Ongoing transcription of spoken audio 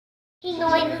Hey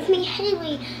guys, it's me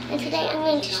Haley, and today I'm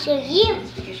going to show you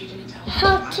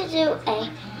how to do a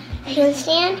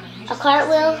handstand, a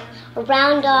cartwheel, a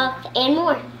round off, and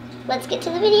more. Let's get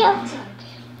to the video.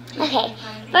 Okay,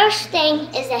 first thing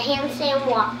is a handstand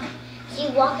walk. So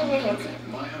you walk in your handstand.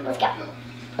 Let's go.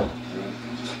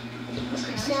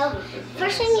 So,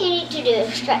 first thing you need to do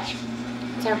is stretch.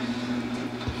 So,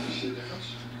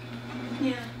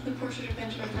 yeah, the portrait of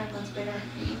Benjamin Franklin's bigger.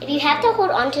 if you have to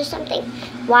hold on to something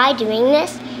while doing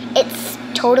this, it's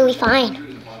totally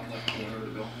fine.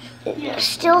 You're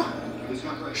still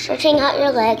stretching out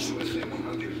your legs.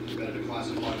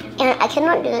 And I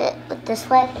cannot do it with this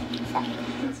leg, so I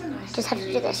just have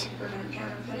to do this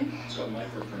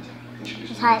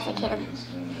as high as I can.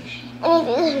 And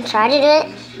if you try to do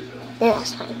it, then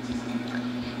that's fine.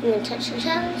 I'm going to touch your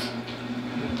toes.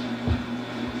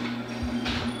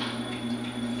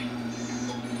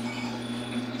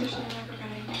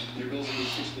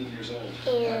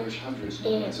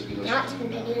 And not to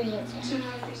be your hands.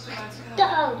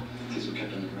 Go!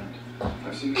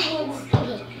 Hands.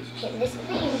 Okay, this is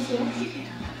the hands here.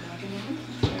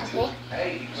 Okay.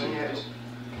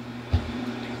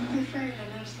 I'm afraid I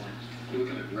noticed that. You're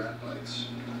looking at rat bites.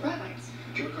 Rat bites?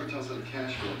 Drug cartels have a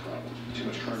cash flow problem. Too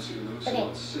much currency to move, so Okay.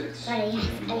 it's 6. Sorry,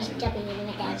 I was jumping into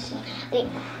my dad's. Okay.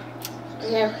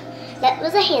 So, that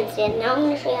was a handstand. Now I'm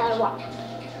going to show you how to walk.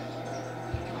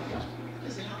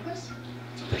 Does it help us?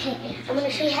 Okay, I'm going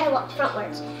to show you how to walk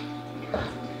frontwards.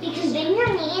 You can bend your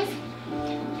knees,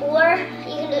 or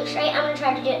you can do it straight. I'm going to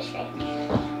try to do it straight.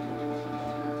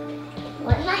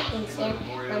 One my handstand,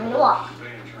 and I'm going to walk.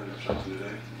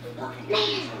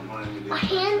 Man, my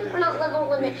hands are not level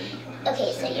with it.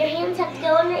 Okay, so your hands have to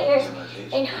go in your ears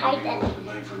and hide them.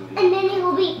 And then it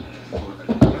will be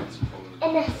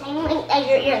in the same length as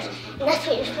your ears. And that's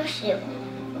what you're supposed to do.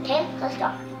 Okay, let's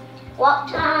go. Walk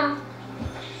time.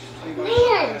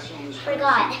 Man,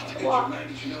 forgot to walk.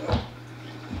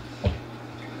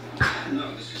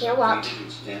 Okay, I walked.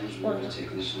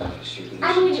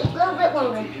 I'm going to do a little bit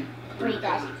longer for you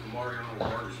guys.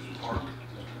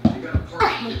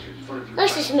 Okay,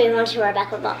 let's just move on to our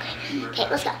backward walk. Okay,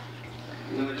 let's go.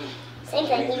 Same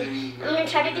thing. I'm going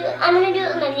to try to do it. I'm going to do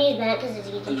it with my knees bent because it's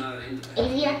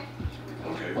easier.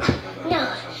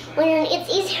 No, it's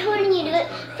easier when you do it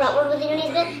frontward with your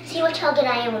knees bent. See watch how good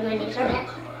I am when my knees are bent.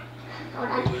 Hold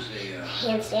on.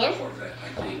 Handstand.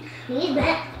 Knees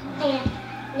bent. And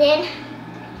then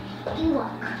you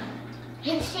walk.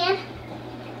 Handstand.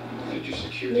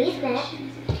 Knees bent.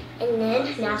 And then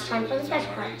now it's time for the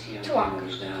special part to walk.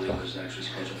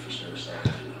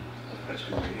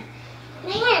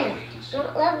 Man,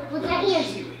 don't love with my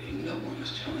ears.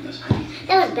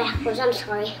 That was backwards, I'm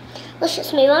sorry. Let's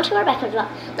just move on to our backwards walk.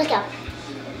 Let's go.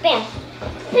 Bam.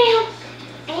 Bam.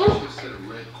 Bam.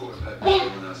 Bam.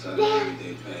 Bam.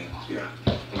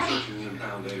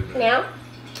 Now,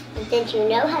 since you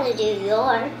know how to do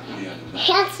your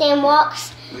handstand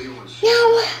walks,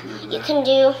 now you can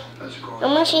do, I'm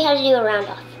going to show you how to do a round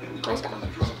off. Let's go.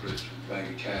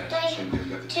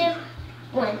 3, 2,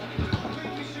 1.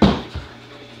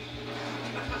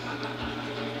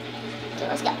 So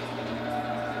let's go.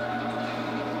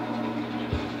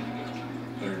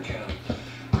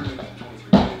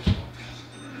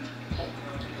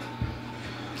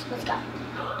 Let's go.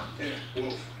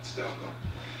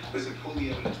 Listen, pull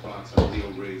the evidence box on Leo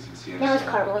Riggs and see. That was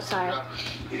cartwheel, sorry.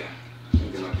 Yeah.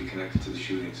 They might be connected to the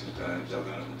shootings at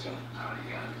Delgado Hotel.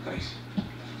 Thanks.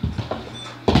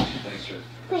 Thanks, Jeff.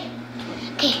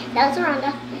 Okay, that was a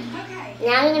roundup.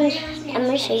 Now I'm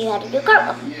gonna show you how to do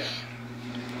cartwheel.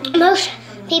 Most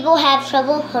people have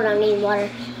trouble. Hold on, I need water.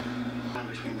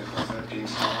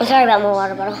 I'm sorry about my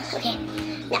water bottle. Okay,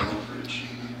 now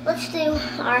let's do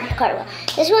our cartwheel.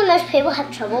 This is what most people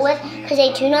have trouble with because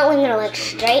they do not lean their legs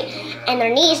straight and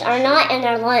their knees are not in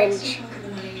their lunge.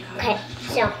 Okay,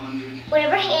 so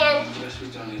whatever hand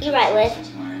you write with,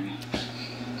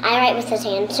 I write with this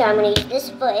hand, so I'm going to use this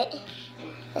foot.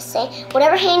 Let's say,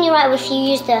 whatever hand you write with, you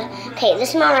use the, okay, this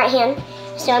is my right hand,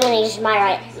 so I'm going to use my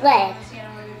right leg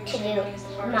to do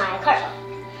my cartwheel.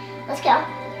 Let's go.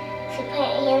 So put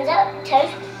your hands up,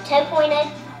 toe pointed,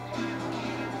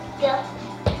 go.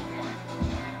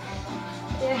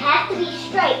 You have to be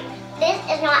straight. This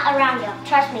is not a round off,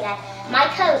 trust me guys. My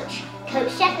coach,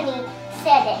 Coach Stephanie,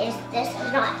 said that this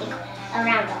is not a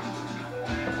round off.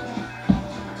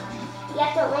 You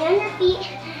have to lay on your feet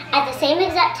at the same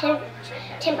exact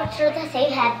temperature that they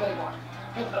have been,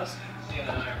 like this.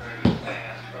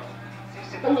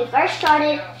 When we first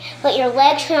started, but your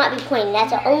legs should not be pointing.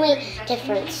 That's the only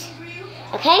difference.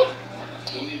 Okay?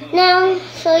 Now, I'll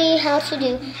show you how to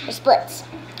do the splits.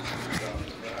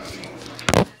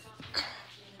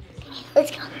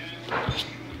 Let's go.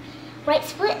 Right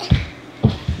split.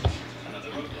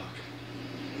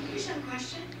 Please have a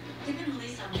question. They've been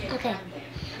released on bail. Okay.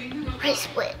 Right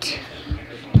split.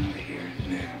 Right here,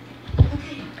 now.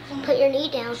 Okay, fine. Put your knee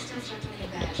down. Just don't start talking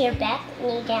bad. Here, back,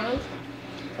 knee down.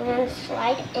 And then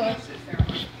slide in. That's it, Farrell.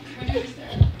 Produce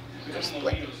there. Split.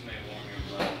 What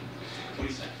do you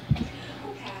say?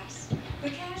 We'll pass. The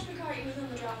cash we caught you with on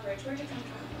the drawbridge, where'd it come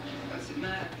from? That's it,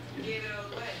 Matt. You gave it all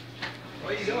away.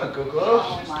 What are you doing, Coco?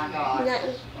 Oh my God.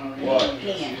 Nothing. What?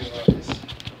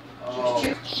 Oh.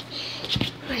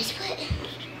 Right split.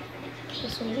 Okay,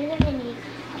 so you're gonna need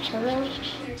to roll.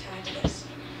 They're tied to this.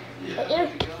 Put your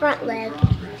front leg,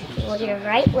 or your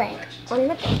right leg on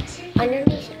the bed,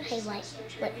 underneath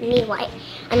your knee weight.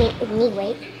 Knee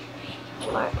weight.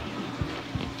 Mark.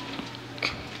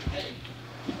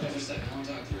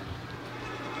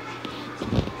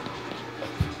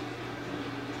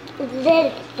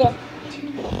 Then.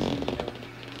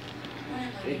 Why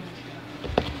am I doing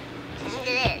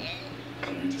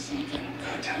Into something.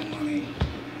 Cartel money,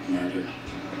 murder.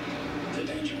 They're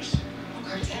dangerous. Oh,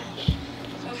 cartel.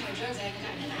 What kind of drugs I haven't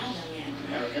gotten an out of yet?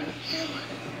 America?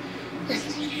 This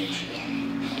is engagement.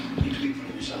 You could be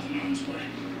putting yourself in harm's way.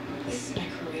 This is my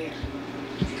career.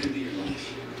 It could be your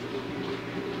life.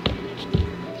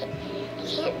 You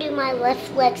can't do my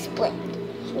left leg split.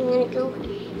 So I'm gonna go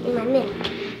in my middle.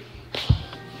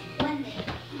 One day,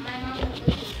 my mom was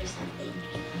looking for something.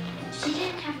 She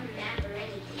didn't have a map or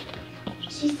anything.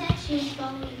 She said she was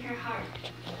following her heart.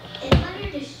 It led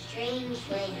her to strange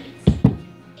lands.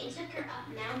 It took her up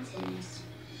mountains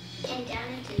and down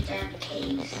into dark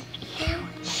caves.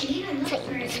 She even looked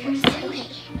for a new city.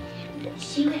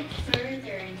 She went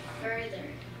further and further.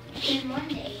 Then one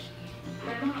day,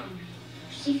 my mom,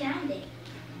 she found it.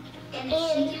 And if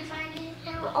she can find it,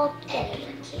 Now I'll get it.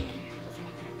 anyone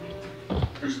can.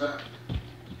 Who's that?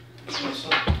 It's my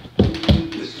son.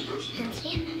 This is Bruce. That's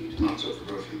it. Mom's over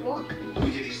Brophy. Walk.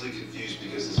 We get easily confused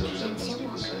because his resemblance be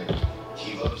the same.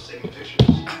 He loves taking pictures.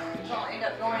 Don't end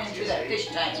up going into that fish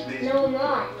tank. It's amazing. No, I'm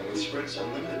not. With Sprint's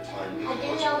unlimited plan, I do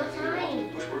it all the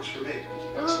time. which works for me.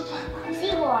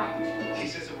 See what? He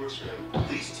says it works for him.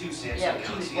 These two Samsung Yeah, but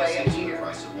Galaxy he's way up S8s for the here.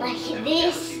 price of Like one.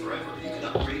 this. Galaxy Forever. You can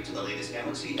upgrade to the latest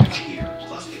Galaxy every year.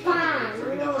 Plus, get Fine, $30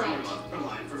 per right. month per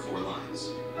line for 4 lines.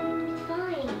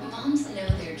 Fine. Moms know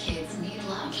their kids need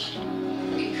love,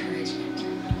 encouragement,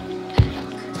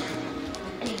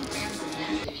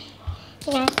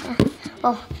 Yeah.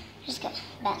 Oh, just get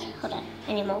back. Hold on.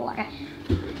 I need more water.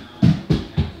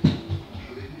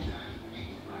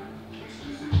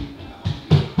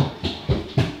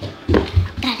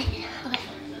 Got it. Okay.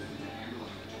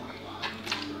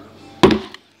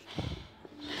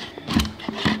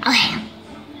 Okay.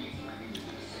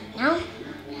 Now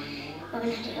we're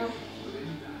gonna do.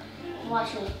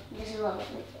 Watch me. This is what we're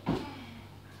gonna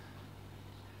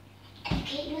do.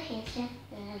 Get your hands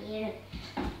down. Here.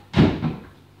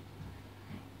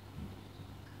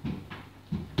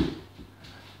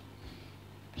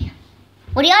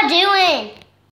 What are y'all doing?